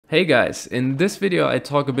Hey guys, in this video I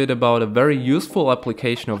talk a bit about a very useful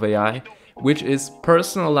application of AI, which is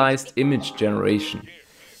personalized image generation.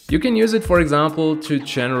 You can use it, for example, to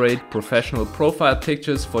generate professional profile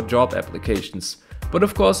pictures for job applications, but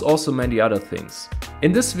of course also many other things.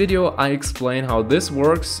 In this video I explain how this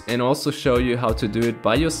works and also show you how to do it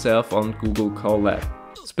by yourself on Google Colab.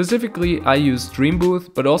 Specifically I use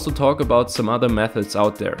Dreambooth, but also talk about some other methods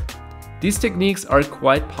out there. These techniques are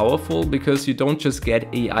quite powerful because you don't just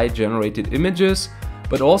get AI generated images,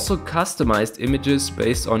 but also customized images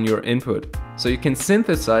based on your input. So you can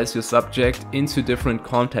synthesize your subject into different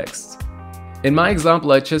contexts. In my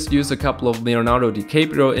example, I just use a couple of Leonardo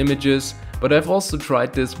DiCaprio images, but I've also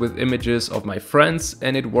tried this with images of my friends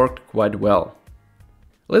and it worked quite well.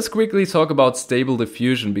 Let's quickly talk about Stable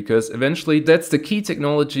Diffusion because eventually that's the key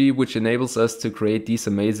technology which enables us to create these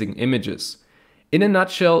amazing images. In a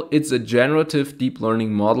nutshell, it's a generative deep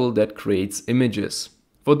learning model that creates images.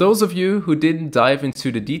 For those of you who didn't dive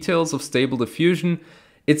into the details of Stable Diffusion,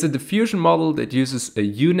 it's a diffusion model that uses a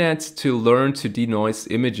UNet to learn to denoise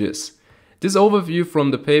images. This overview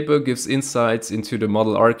from the paper gives insights into the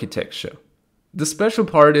model architecture. The special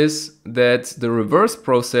part is that the reverse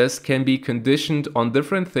process can be conditioned on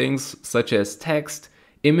different things such as text,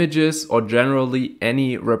 images, or generally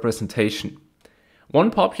any representation. One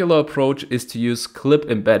popular approach is to use clip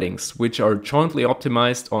embeddings, which are jointly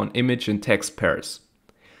optimized on image and text pairs.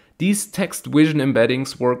 These text vision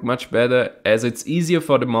embeddings work much better as it's easier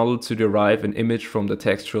for the model to derive an image from the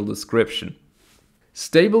textual description.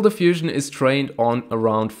 Stable Diffusion is trained on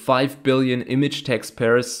around 5 billion image text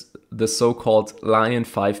pairs, the so-called Lion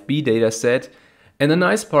 5B dataset, and the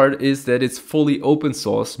nice part is that it's fully open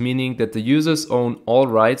source, meaning that the users own all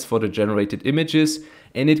rights for the generated images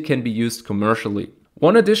and it can be used commercially.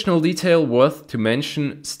 One additional detail worth to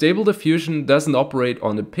mention, Stable Diffusion doesn't operate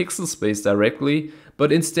on the pixel space directly,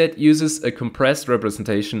 but instead uses a compressed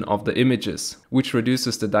representation of the images, which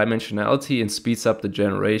reduces the dimensionality and speeds up the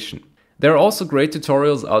generation. There are also great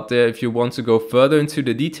tutorials out there if you want to go further into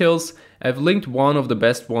the details. I've linked one of the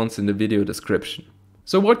best ones in the video description.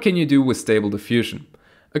 So what can you do with Stable Diffusion?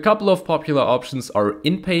 A couple of popular options are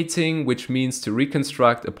inpainting, which means to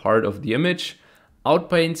reconstruct a part of the image,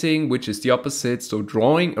 outpainting, which is the opposite, so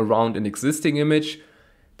drawing around an existing image,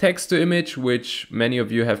 text to image, which many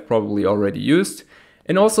of you have probably already used,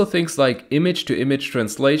 and also things like image to image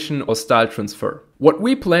translation or style transfer. What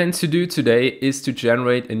we plan to do today is to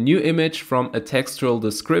generate a new image from a textual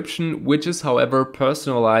description, which is however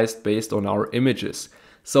personalized based on our images.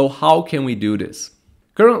 So how can we do this?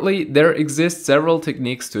 Currently, there exist several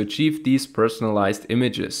techniques to achieve these personalized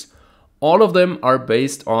images. All of them are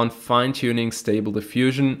based on fine-tuning Stable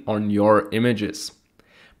Diffusion on your images.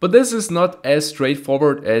 But this is not as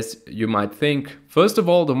straightforward as you might think. First of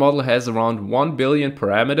all, the model has around 1 billion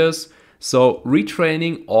parameters, so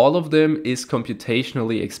retraining all of them is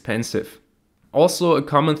computationally expensive. Also, a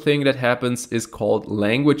common thing that happens is called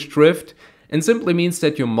language drift, and simply means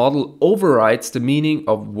that your model overrides the meaning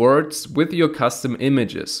of words with your custom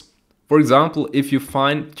images. For example, if you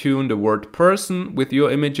fine-tune the word person with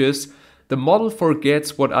your images, the model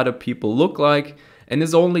forgets what other people look like and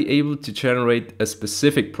is only able to generate a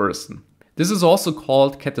specific person. This is also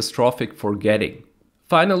called catastrophic forgetting.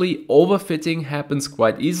 Finally, overfitting happens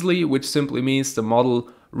quite easily, which simply means the model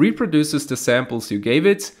reproduces the samples you gave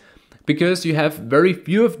it. Because you have very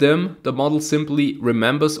few of them, the model simply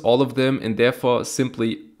remembers all of them and therefore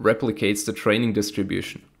simply replicates the training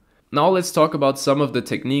distribution. Now let's talk about some of the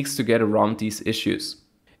techniques to get around these issues.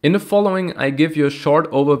 In the following, I give you a short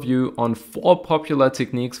overview on 4 popular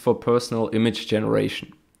techniques for personal image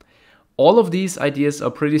generation. All of these ideas are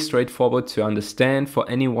pretty straightforward to understand for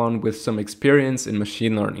anyone with some experience in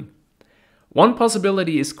machine learning. One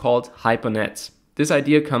possibility is called HyperNet. This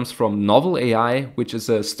idea comes from Novel AI, which is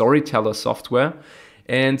a storyteller software,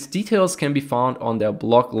 and details can be found on their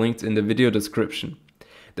blog linked in the video description.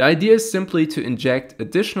 The idea is simply to inject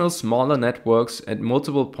additional smaller networks at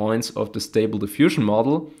multiple points of the Stable Diffusion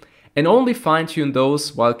model and only fine-tune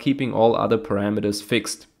those while keeping all other parameters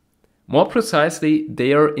fixed. More precisely,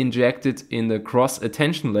 they are injected in the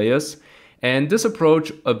cross-attention layers, and this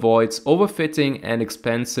approach avoids overfitting and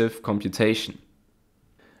expensive computation.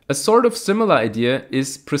 A sort of similar idea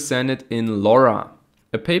is presented in LoRa,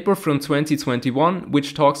 a paper from 2021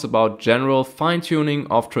 which talks about general fine-tuning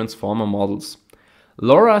of transformer models.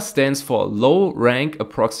 LoRa stands for Low Rank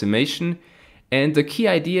Approximation, and the key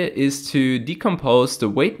idea is to decompose the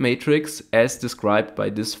weight matrix as described by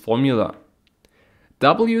this formula.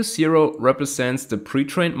 W0 represents the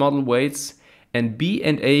pre-trained model weights, and B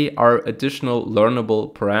and A are additional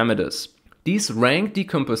learnable parameters. These rank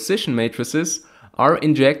decomposition matrices are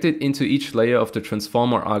injected into each layer of the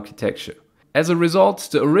transformer architecture. As a result,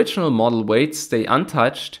 the original model weights stay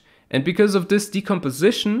untouched, and because of this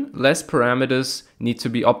decomposition, less parameters need to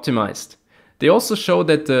be optimized. They also show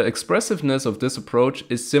that the expressiveness of this approach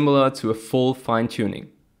is similar to a full fine-tuning.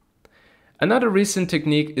 Another recent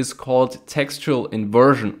technique is called textual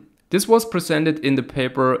inversion. This was presented in the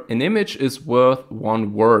paper "An Image is Worth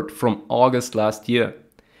One Word" from August last year.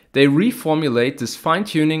 They reformulate this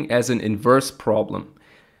fine-tuning as an inverse problem.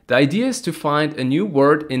 The idea is to find a new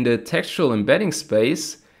word in the textual embedding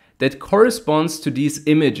space that corresponds to these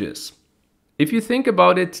images. If you think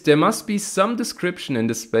about it, there must be some description in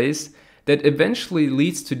the space that eventually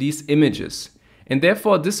leads to these images, and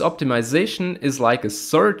therefore this optimization is like a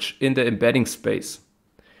search in the embedding space.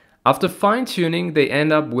 After fine-tuning, they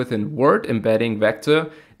end up with a word embedding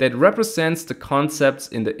vector that represents the concepts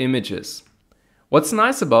in the images. What's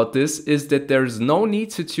nice about this is that there is no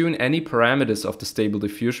need to tune any parameters of the Stable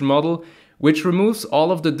Diffusion model, which removes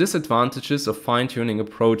all of the disadvantages of fine-tuning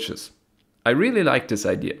approaches. I really like this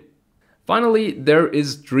idea. Finally, there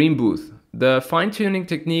is Dreambooth, the fine-tuning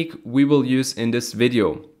technique we will use in this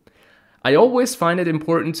video. I always find it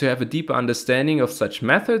important to have a deeper understanding of such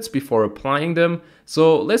methods before applying them,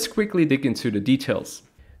 so let's quickly dig into the details.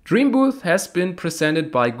 Dreambooth has been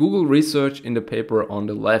presented by Google Research in the paper on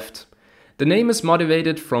the left. The name is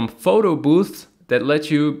motivated from photo booths that let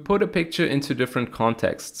you put a picture into different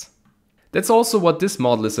contexts. That's also what this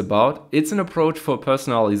model is about. It's an approach for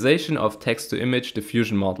personalization of text-to-image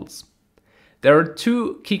diffusion models. There are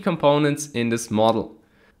two key components in this model.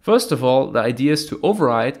 First of all, the idea is to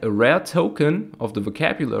override a rare token of the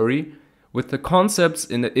vocabulary with the concepts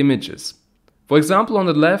in the images. For example, on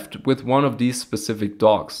the left with one of these specific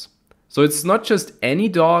dogs. So it's not just any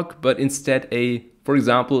dog, but instead a, for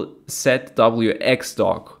example, ZWX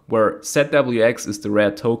dog, where ZWX is the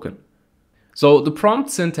rare token. So the prompt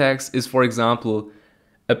syntax is, for example,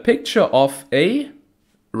 a picture of a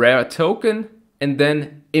rare token and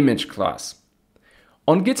then image class.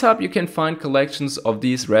 On GitHub you can find collections of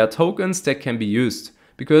these rare tokens that can be used,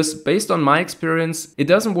 because based on my experience it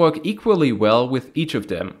doesn't work equally well with each of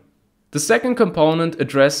them. The second component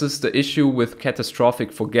addresses the issue with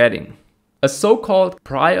catastrophic forgetting. A so-called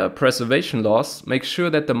prior preservation loss makes sure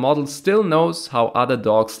that the model still knows how other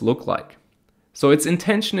dogs look like. So its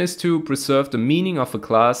intention is to preserve the meaning of a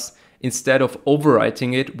class instead of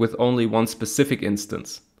overwriting it with only one specific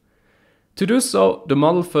instance. To do so, the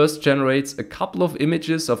model first generates a couple of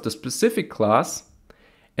images of the specific class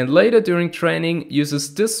and later during training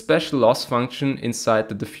uses this special loss function inside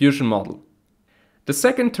the diffusion model. The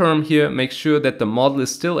second term here makes sure that the model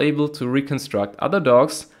is still able to reconstruct other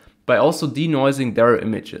dogs by also denoising their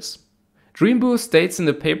images. Dreambooth states in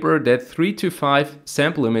the paper that 3 to 5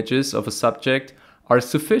 sample images of a subject are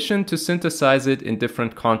sufficient to synthesize it in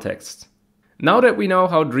different contexts. Now that we know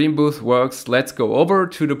how Dreambooth works, let's go over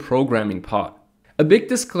to the programming part. A big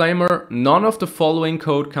disclaimer, none of the following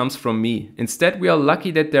code comes from me. Instead, we are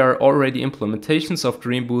lucky that there are already implementations of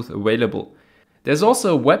Dreambooth available. There's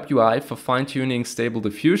also a web UI for fine-tuning Stable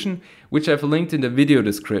Diffusion, which I've linked in the video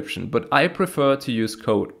description, but I prefer to use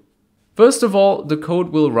code. First of all, the code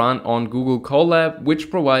will run on Google Colab,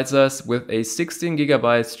 which provides us with a 16 GB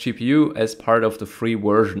GPU as part of the free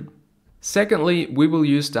version. Secondly, we will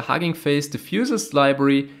use the Hugging Face diffusers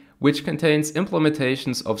library, which contains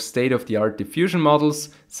implementations of state-of-the-art diffusion models,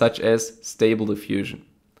 such as Stable Diffusion.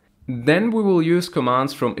 Then we will use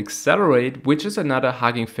commands from Accelerate, which is another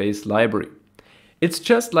Hugging Face library. It's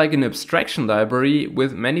just like an abstraction library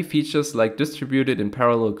with many features like distributed and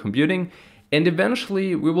parallel computing, and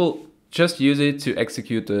eventually we will just use it to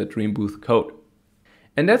execute the Dreambooth code.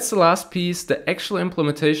 And that's the last piece. The actual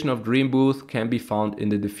implementation of Dreambooth can be found in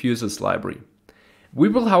the diffusers library. We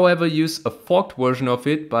will, however, use a forked version of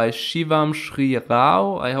it by Shivam Shri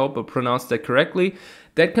Rao, I hope I pronounced that correctly,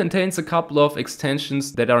 that contains a couple of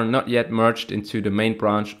extensions that are not yet merged into the main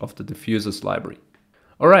branch of the diffusers library.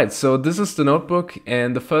 Alright, so this is the notebook,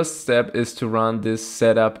 and the first step is to run this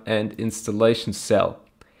setup and installation cell.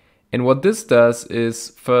 And what this does is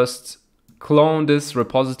first clone this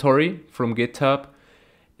repository from GitHub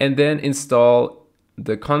and then install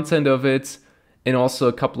the content of it and also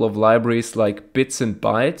a couple of libraries like bits and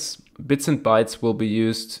bytes. Bits and bytes will be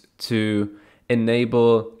used to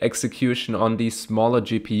enable execution on these smaller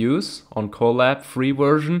GPUs on Colab free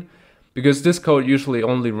version, because this code usually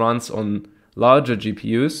only runs on larger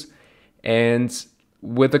GPUs, and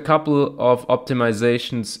with a couple of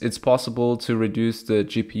optimizations it's possible to reduce the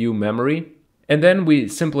GPU memory. And then we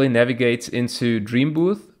simply navigate into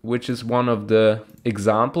Dreambooth, which is one of the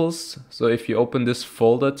examples. So if you open this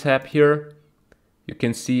folder tab here, You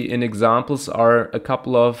can see in examples are a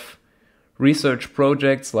couple of research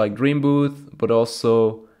projects like Dreambooth, but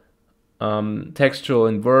also textual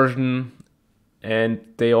inversion, and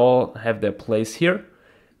they all have their place here.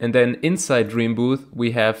 And then inside Dreambooth,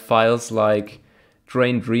 we have files like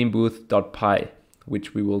dreambooth.py,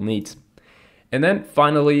 which we will need. And then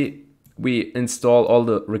finally, we install all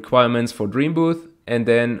the requirements for Dreambooth and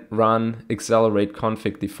then run accelerate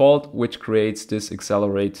config default, which creates this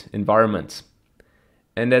accelerate environment.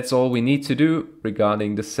 And that's all we need to do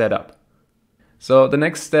regarding the setup. So the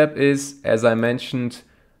next step is, as I mentioned,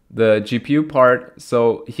 the GPU part.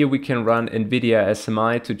 So here we can run NVIDIA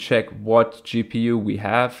SMI to check what GPU we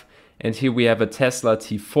have. And here we have a Tesla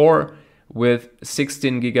T4 with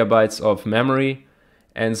 16 gigabytes of memory.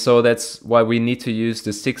 And so that's why we need to use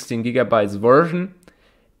the 16 gigabytes version.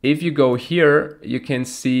 If you go here, you can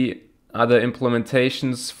see other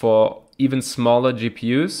implementations for even smaller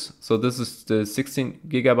GPUs. So this is the 16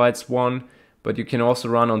 gigabytes one, but you can also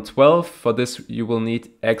run on 12. For this, you will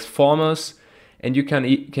need Xformers, and you can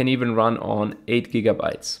even run on 8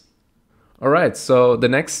 gigabytes. All right, so the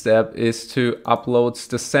next step is to upload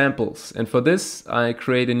the samples. And for this, I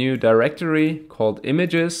create a new directory called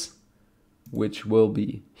images, which will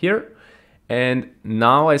be here. And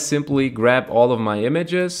now I simply grab all of my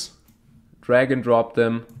images, drag and drop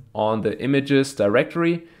them on the images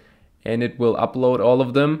directory, and it will upload all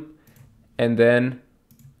of them. And then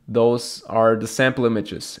those are the sample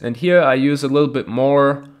images. And here I use a little bit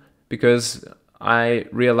more because I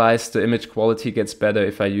realized the image quality gets better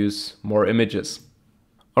if I use more images.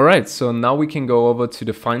 All right, so now we can go over to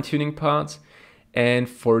the fine-tuning part. And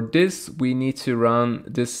for this, we need to run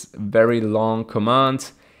this very long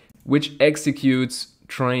command, which executes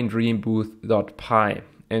train dreambooth.py.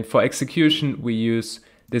 And for execution, we use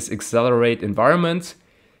this accelerate environment.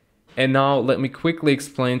 And now let me quickly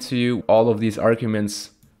explain to you all of these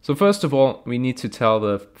arguments. So first of all, we need to tell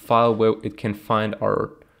the file where it can find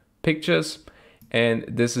our pictures. And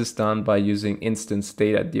this is done by using instance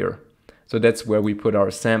data dir. So that's where we put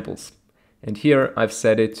our samples. And here I've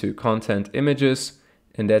set it to content images,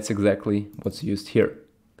 and that's exactly what's used here.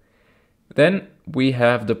 Then we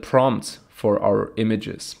have the prompt for our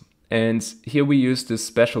images. And here we use this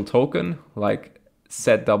special token like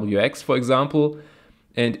setwx, for example.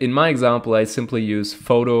 And in my example, I simply use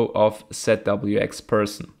photo of setwx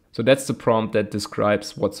person. So that's the prompt that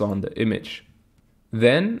describes what's on the image.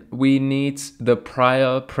 Then we need the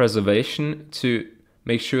prior preservation to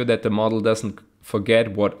make sure that the model doesn't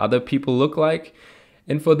forget what other people look like.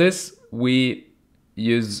 And for this, we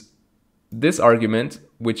use this argument,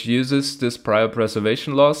 which uses this prior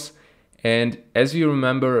preservation loss. And as you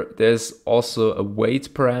remember, there's also a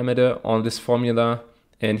weight parameter on this formula.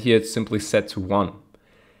 And here it's simply set to 1.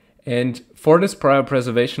 And for this prior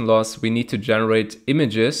preservation loss, we need to generate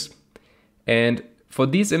images. And for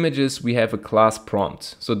these images, we have a class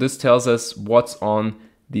prompt. So this tells us what's on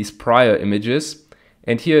these prior images.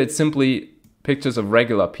 And here it's simply pictures of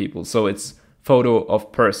regular people. So it's photo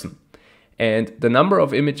of person. And the number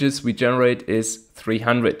of images we generate is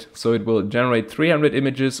 300. So it will generate 300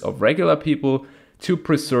 images of regular people to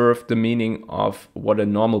preserve the meaning of what a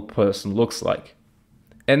normal person looks like.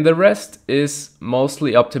 And the rest is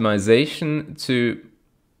mostly optimization to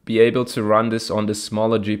be able to run this on the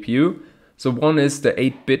smaller GPU. So one is the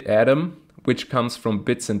 8-bit atom, which comes from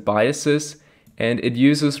bits and biases, and it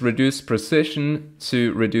uses reduced precision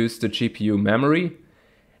to reduce the GPU memory.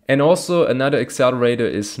 And also another accelerator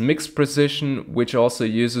is mixed precision, which also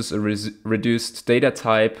uses a reduced data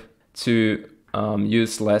type to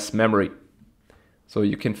use less memory. So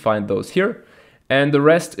you can find those here. And the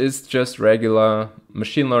rest is just regular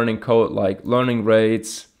machine learning code like learning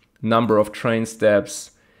rates, number of train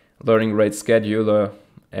steps, learning rate scheduler,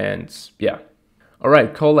 and yeah. All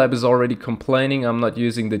right, Colab is already complaining I'm not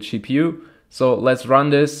using the GPU. So let's run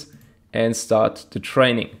this and start the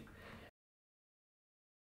training.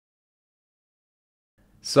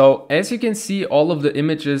 So as you can see, all of the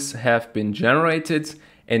images have been generated,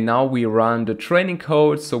 and now we run the training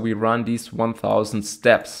code. So we run these 1000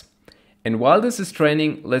 steps. And while this is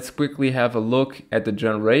training, let's quickly have a look at the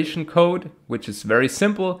generation code, which is very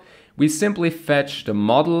simple. We simply fetch the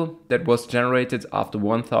model that was generated after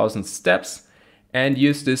 1000 steps and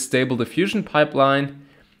use this stable diffusion pipeline.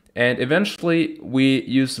 And eventually we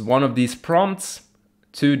use one of these prompts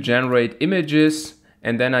to generate images,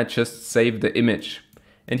 and then I just save the image.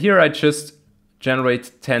 And here I just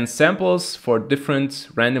generate 10 samples for different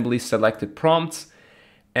randomly selected prompts.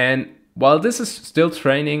 And while this is still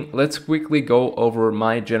training, let's quickly go over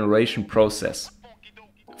my generation process.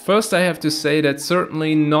 First, I have to say that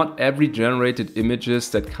certainly not every generated images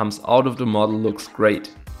that comes out of the model looks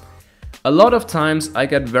great. A lot of times I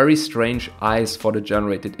get very strange eyes for the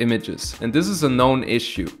generated images, and this is a known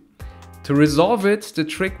issue. To resolve it, the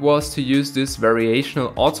trick was to use this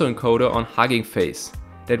variational autoencoder on Hugging Face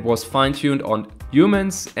that was fine-tuned on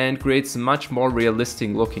humans and creates much more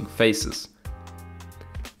realistic looking faces.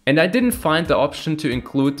 And I didn't find the option to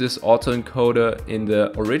include this autoencoder in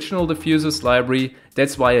the original diffusers library,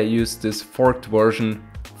 that's why I used this forked version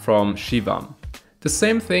from Shivam. The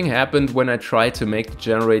same thing happened when I tried to make the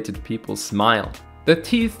generated people smile. The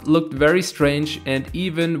teeth looked very strange, and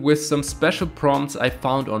even with some special prompts I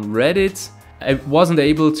found on Reddit, I wasn't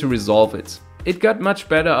able to resolve it. It got much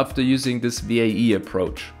better after using this VAE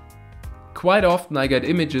approach. Quite often I get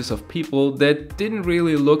images of people that didn't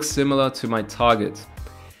really look similar to my target.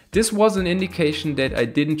 This was an indication that I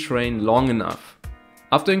didn't train long enough.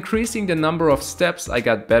 After increasing the number of steps, I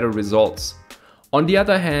got better results. On the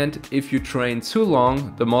other hand, if you train too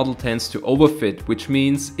long, the model tends to overfit, which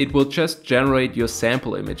means it will just generate your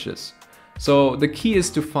sample images. So the key is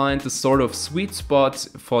to find the sort of sweet spot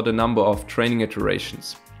for the number of training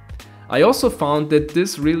iterations. I also found that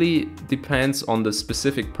this really depends on the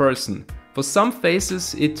specific person. For some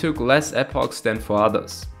faces, it took less epochs than for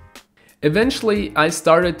others. Eventually, I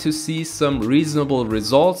started to see some reasonable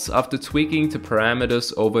results after tweaking the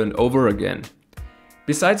parameters over and over again.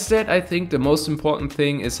 Besides that, I think the most important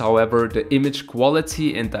thing is, however, the image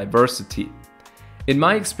quality and diversity. In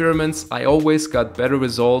my experiments, I always got better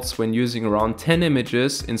results when using around 10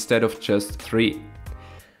 images instead of just 3.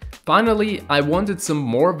 Finally, I wanted some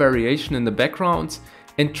more variation in the background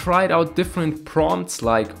and tried out different prompts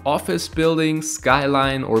like office building,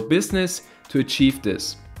 skyline or business to achieve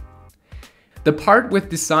this. The part with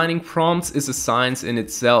designing prompts is a science in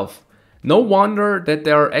itself. No wonder that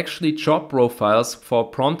there are actually job profiles for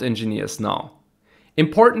prompt engineers now.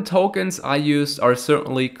 Important tokens I used are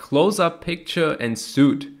certainly close-up picture and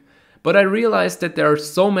suit, but I realized that there are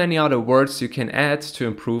so many other words you can add to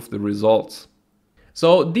improve the results.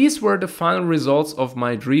 So these were the final results of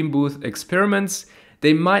my Dreambooth experiments.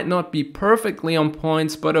 They might not be perfectly on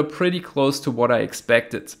point, but are pretty close to what I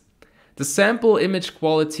expected. The sample image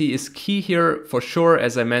quality is key here for sure,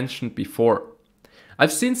 as I mentioned before.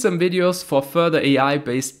 I've seen some videos for further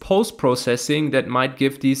AI-based post-processing that might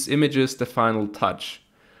give these images the final touch.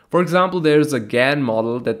 For example, there's a GAN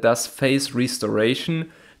model that does face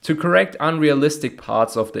restoration to correct unrealistic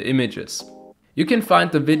parts of the images. You can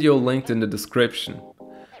find the video linked in the description.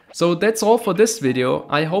 So that's all for this video.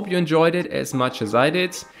 I hope you enjoyed it as much as I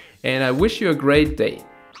did, and I wish you a great day.